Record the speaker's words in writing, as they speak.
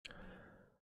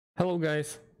Hello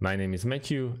guys, my name is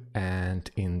Matthew and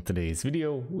in today's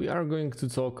video we are going to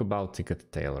talk about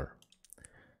TicketTailor.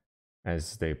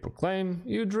 As they proclaim,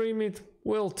 you dream it,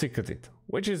 we'll ticket it,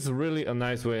 which is really a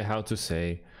nice way how to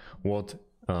say what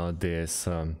this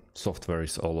software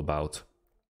is all about.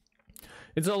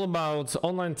 It's all about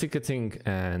online ticketing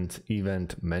and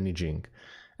event managing,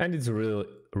 and it's a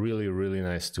really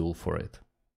nice tool for it.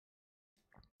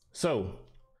 So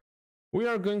we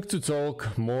are going to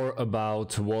talk more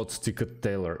about what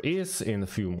TicketTailor is in a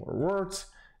few more words,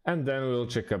 and then we'll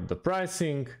check up the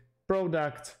pricing,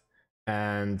 product,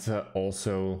 and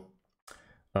also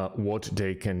what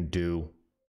they can do.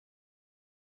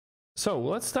 So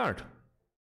let's start.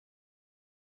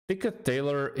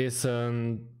 TicketTailor is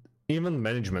an event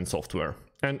management software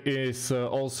and is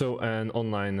also an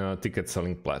online ticket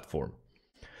selling platform.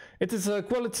 It is a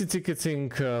quality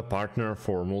ticketing partner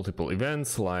for multiple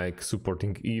events like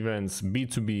supporting events,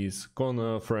 B2Bs,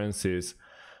 conferences,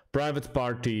 private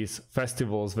parties,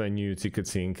 festivals, venue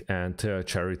ticketing, and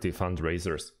charity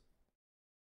fundraisers.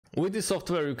 With this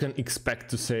software you can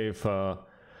expect to save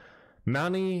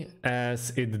money,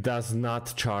 as it does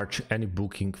not charge any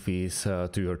booking fees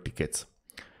to your tickets.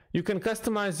 You can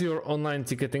customize your online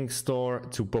ticketing store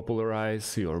to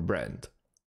popularize your brand.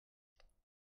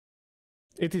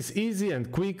 It is easy and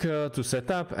quick to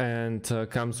set up and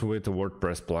comes with a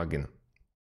WordPress plugin.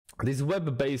 This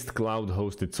web-based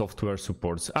cloud-hosted software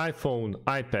supports iPhone,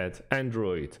 iPad,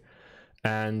 Android,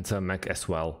 and Mac as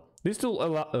well. This tool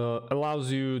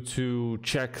allows you to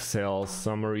check sales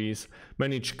summaries,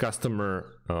 manage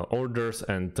customer orders,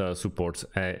 and supports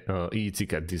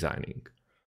e-ticket designing.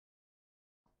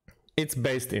 It's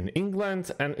based in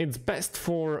England and it's best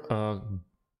for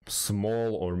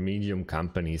small or medium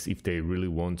companies if they really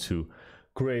want to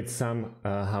create some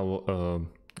of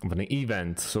an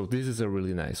event. So this is a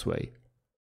really nice way.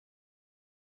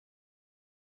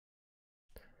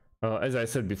 As I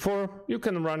said before, you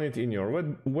can run it in your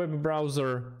web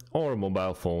browser or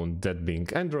mobile phone, that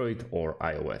being Android or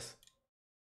iOS.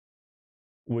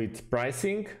 With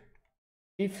pricing,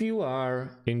 if you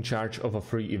are in charge of a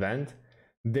free event,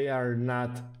 they are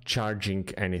not charging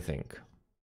anything.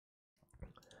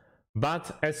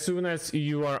 But as soon as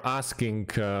you are asking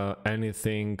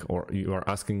anything, or you are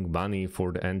asking money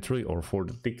for the entry or for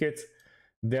the tickets,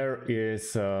 there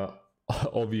is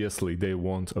obviously they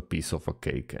want a piece of a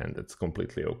cake, and it's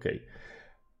completely okay.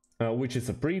 Which is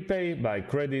a prepay, buy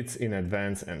credits in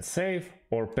advance and save,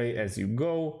 or pay as you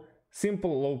go,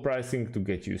 simple low pricing to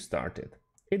get you started.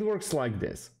 It works like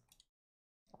this.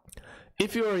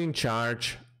 If you are in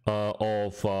charge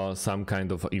of some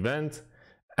kind of event,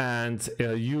 and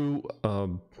you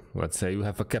let's say you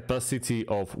have a capacity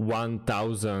of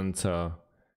 1,000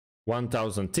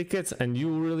 tickets, and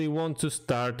you really want to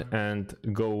start and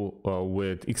go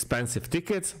with expensive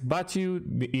tickets, but you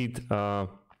need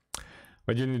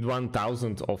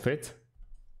 1,000 of it,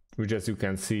 which, as you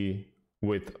can see,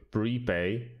 with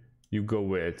prepay you go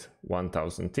with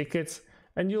 1,000 tickets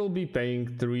and you'll be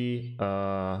paying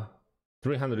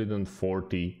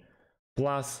 340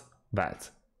 plus VAT.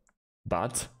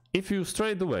 But if you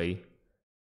straight away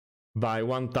buy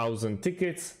 1,000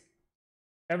 tickets,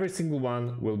 every single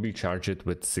one will be charged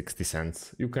with 60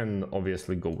 cents. You can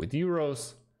obviously go with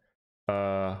euros,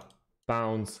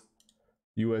 pounds,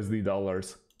 USD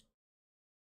dollars,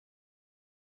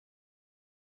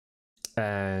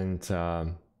 and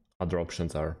other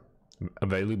options are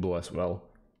available as well.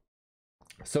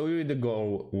 So you either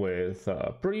go with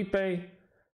prepay,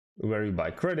 where you buy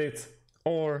credits,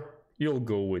 or you'll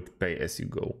go with pay as you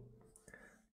go.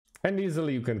 And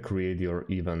easily you can create your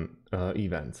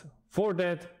event. For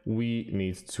that, we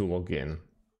need to log in.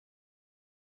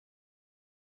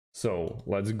 So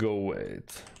let's go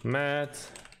with Matt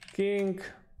King,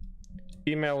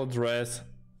 email address.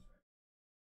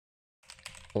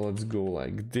 Let's go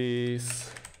like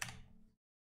this.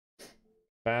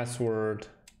 Password.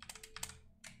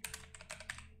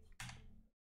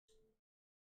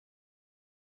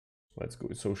 Let's go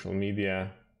with social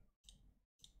media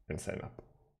and sign up.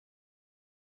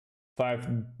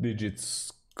 5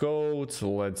 digits code. So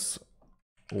let's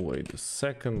wait a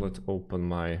second. Let's open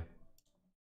my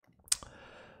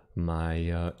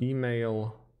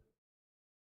email,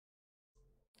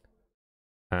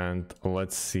 and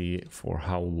let's see for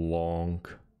how long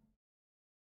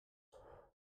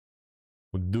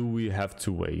do we have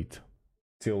to wait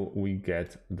till we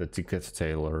get the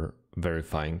TicketTailor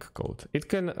verifying code. It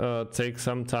can take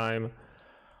some time,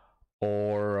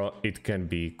 or it can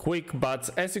be quick, but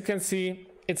as you can see,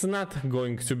 it's not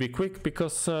going to be quick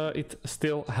because it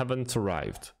still haven't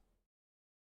arrived.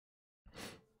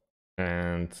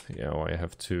 and I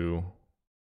have to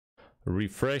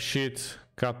refresh it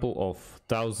a couple of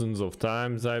thousands of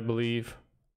times, I believe,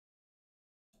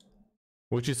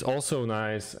 which is also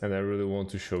nice. And I really want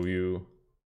to show you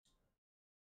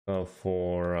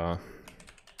for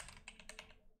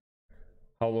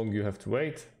how long you have to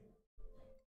wait.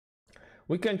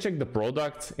 We can check the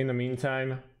products in the meantime,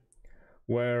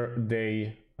 where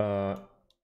they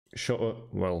show,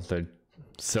 well, they're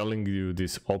selling you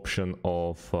this option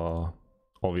of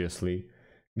obviously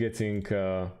getting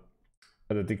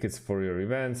the tickets for your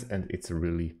events, and it's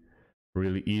really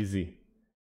easy.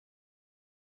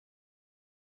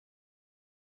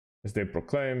 As they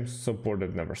proclaim, support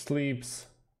that never sleeps,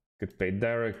 get paid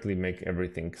directly, make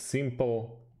everything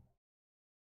simple.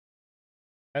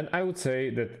 And I would say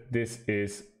that this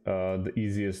is the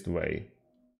easiest way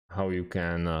how you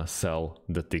can sell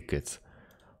the tickets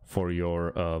for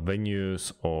your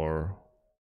venues or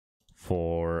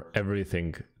for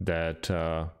everything that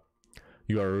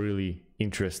you are really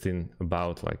interested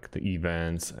about, like the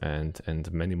events and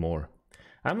many more.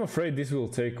 I'm afraid this will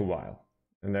take a while,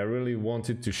 and I really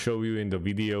wanted to show you in the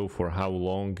video for how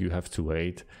long you have to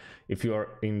wait if you are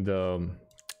in the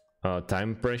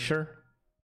time pressure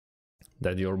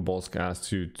that your boss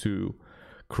asks you to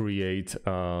create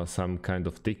some kind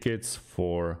of tickets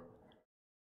for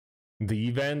the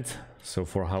event. So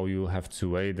for how you have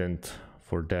to wait, and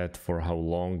for that, for how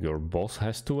long your boss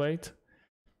has to wait.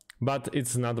 But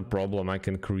it's not a problem. I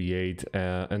can create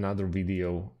another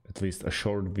video, at least a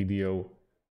short video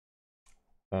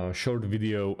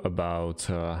about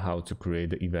how to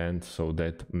create the event. So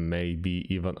that may be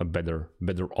even a better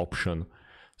option.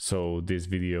 So this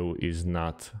video is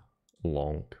not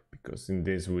long, because in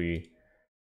this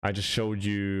I just showed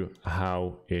you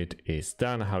how it is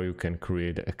done, how you can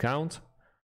create an account.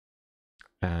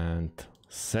 And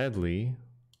sadly,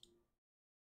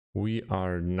 we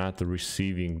are not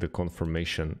receiving the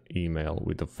confirmation email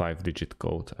with the 5-digit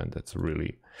code, and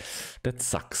that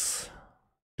sucks,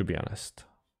 to be honest.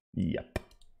 Yep.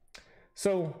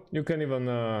 So you can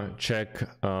even check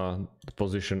the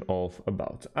position of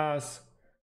About Us.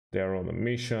 They are on a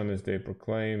mission, as they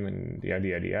proclaim, and yada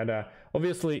yada yada.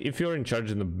 Obviously, if you're in charge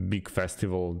in a big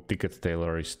festival,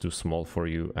 TicketTailor is too small for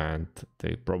you, and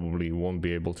they probably won't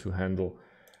be able to handle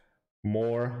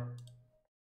more.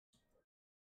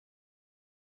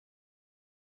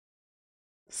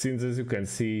 Since, as you can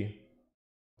see,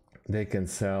 they can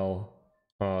sell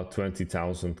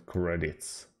 20,000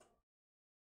 credits.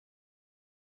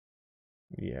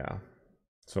 Yeah,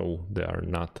 so they are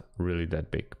not really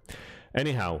that big.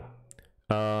 Anyhow,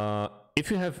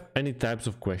 if you have any types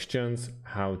of questions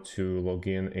how to log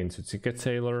into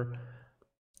TicketTailor,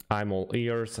 I'm all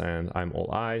ears and I'm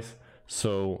all eyes.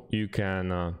 So you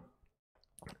can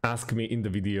ask me in the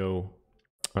video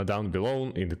down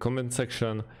below in the comment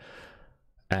section,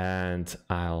 and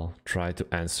I'll try to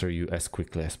answer you as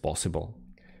quickly as possible.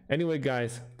 Anyway,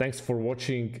 guys, thanks for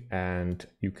watching, and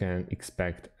you can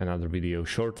expect another video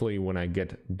shortly when I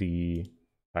get the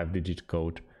 5-digit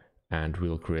code and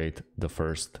we'll create the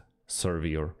first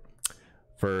survey or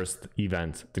first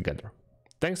event together.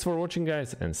 Thanks for watching,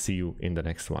 guys, and see you in the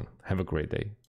next one. Have a great day.